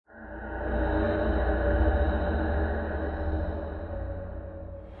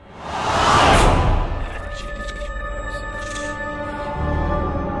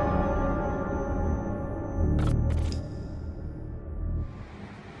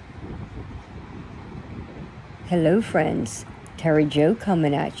Hello friends, Terry Jo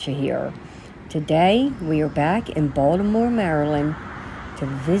coming at you here. Today we are back in Baltimore, Maryland to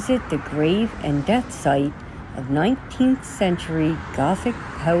visit the grave and death site of 19th century Gothic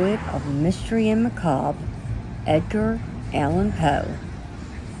poet of mystery and macabre, Edgar Allan Poe.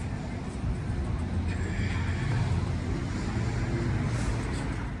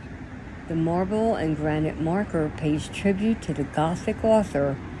 The marble and granite marker pays tribute to the Gothic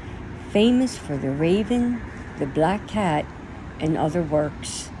author, famous for The Raven, The Black Cat, and other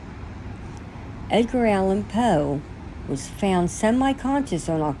works. Edgar Allan Poe was found semi-conscious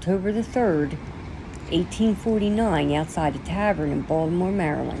on October the 3rd, 1849, outside a tavern in Baltimore,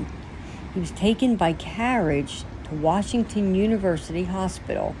 Maryland. He was taken by carriage to Washington University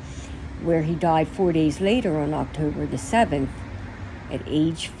Hospital, where he died 4 days later on October the 7th at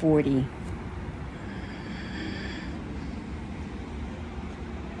age 40.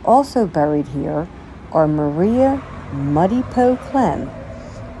 Also buried here are Maria Muddy Poe Clem,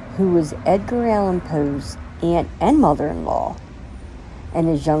 who was Edgar Allan Poe's aunt and mother-in-law, and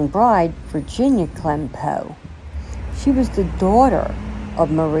his young bride, Virginia Clem Poe. She was the daughter of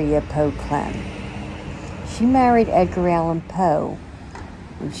Maria Poe Clem. She married Edgar Allan Poe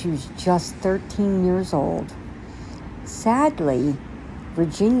when she was just 13 years old. Sadly,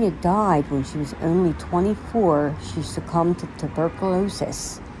 Virginia died when she was only 24. She succumbed to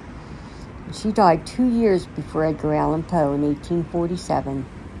tuberculosis. She died 2 years before Edgar Allan Poe in 1847.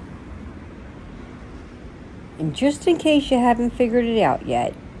 And just in case you haven't figured it out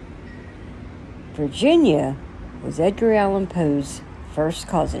yet, Virginia was Edgar Allan Poe's first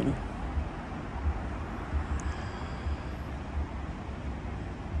cousin.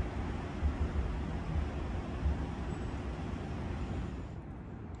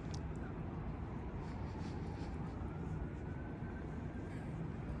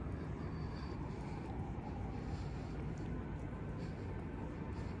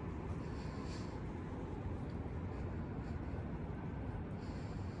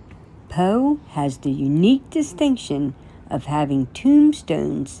 Poe has the unique distinction of having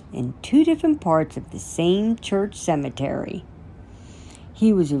tombstones in two different parts of the same church cemetery.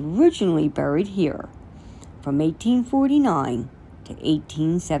 He was originally buried here from 1849 to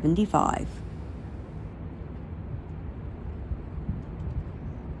 1875.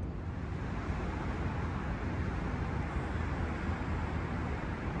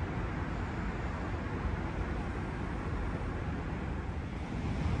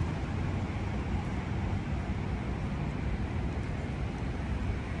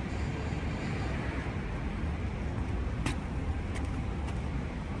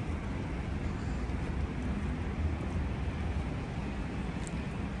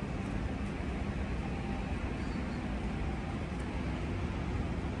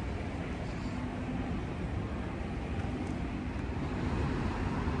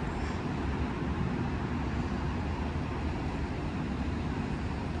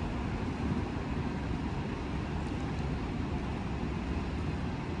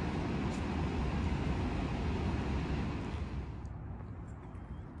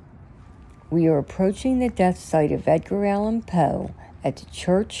 We are approaching the death site of Edgar Allan Poe at the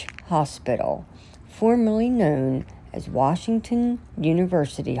Church Hospital, formerly known as Washington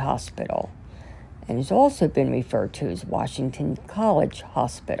University Hospital, and has also been referred to as Washington College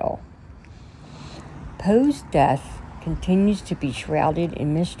Hospital. Poe's death continues to be shrouded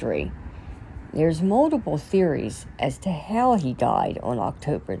in mystery. There's multiple theories as to how he died on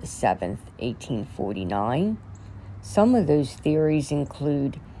October the 7th, 1849. Some of those theories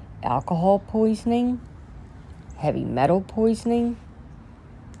include alcohol poisoning, heavy metal poisoning,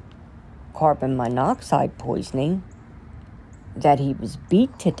 carbon monoxide poisoning, that he was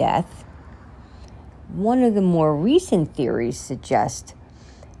beat to death. One of the more recent theories suggests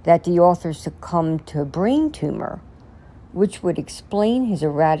that the author succumbed to a brain tumor, which would explain his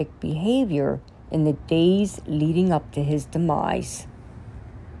erratic behavior in the days leading up to his demise.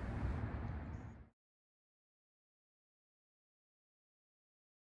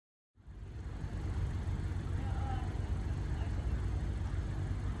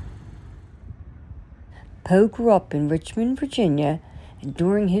 Poe grew up in Richmond, Virginia, and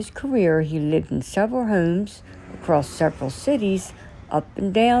during his career he lived in several homes across several cities up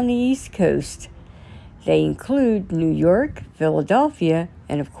and down the East Coast. They include New York, Philadelphia,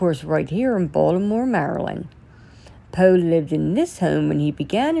 and of course right here in Baltimore, Maryland. Poe lived in this home when he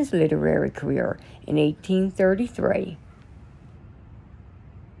began his literary career in 1833.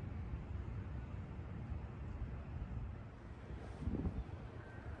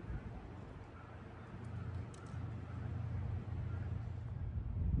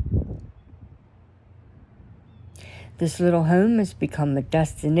 This little home has become a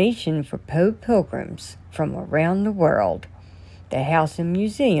destination for Poe pilgrims from around the world. The house and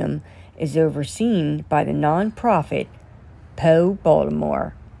museum is overseen by the nonprofit Poe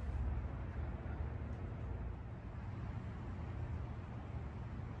Baltimore.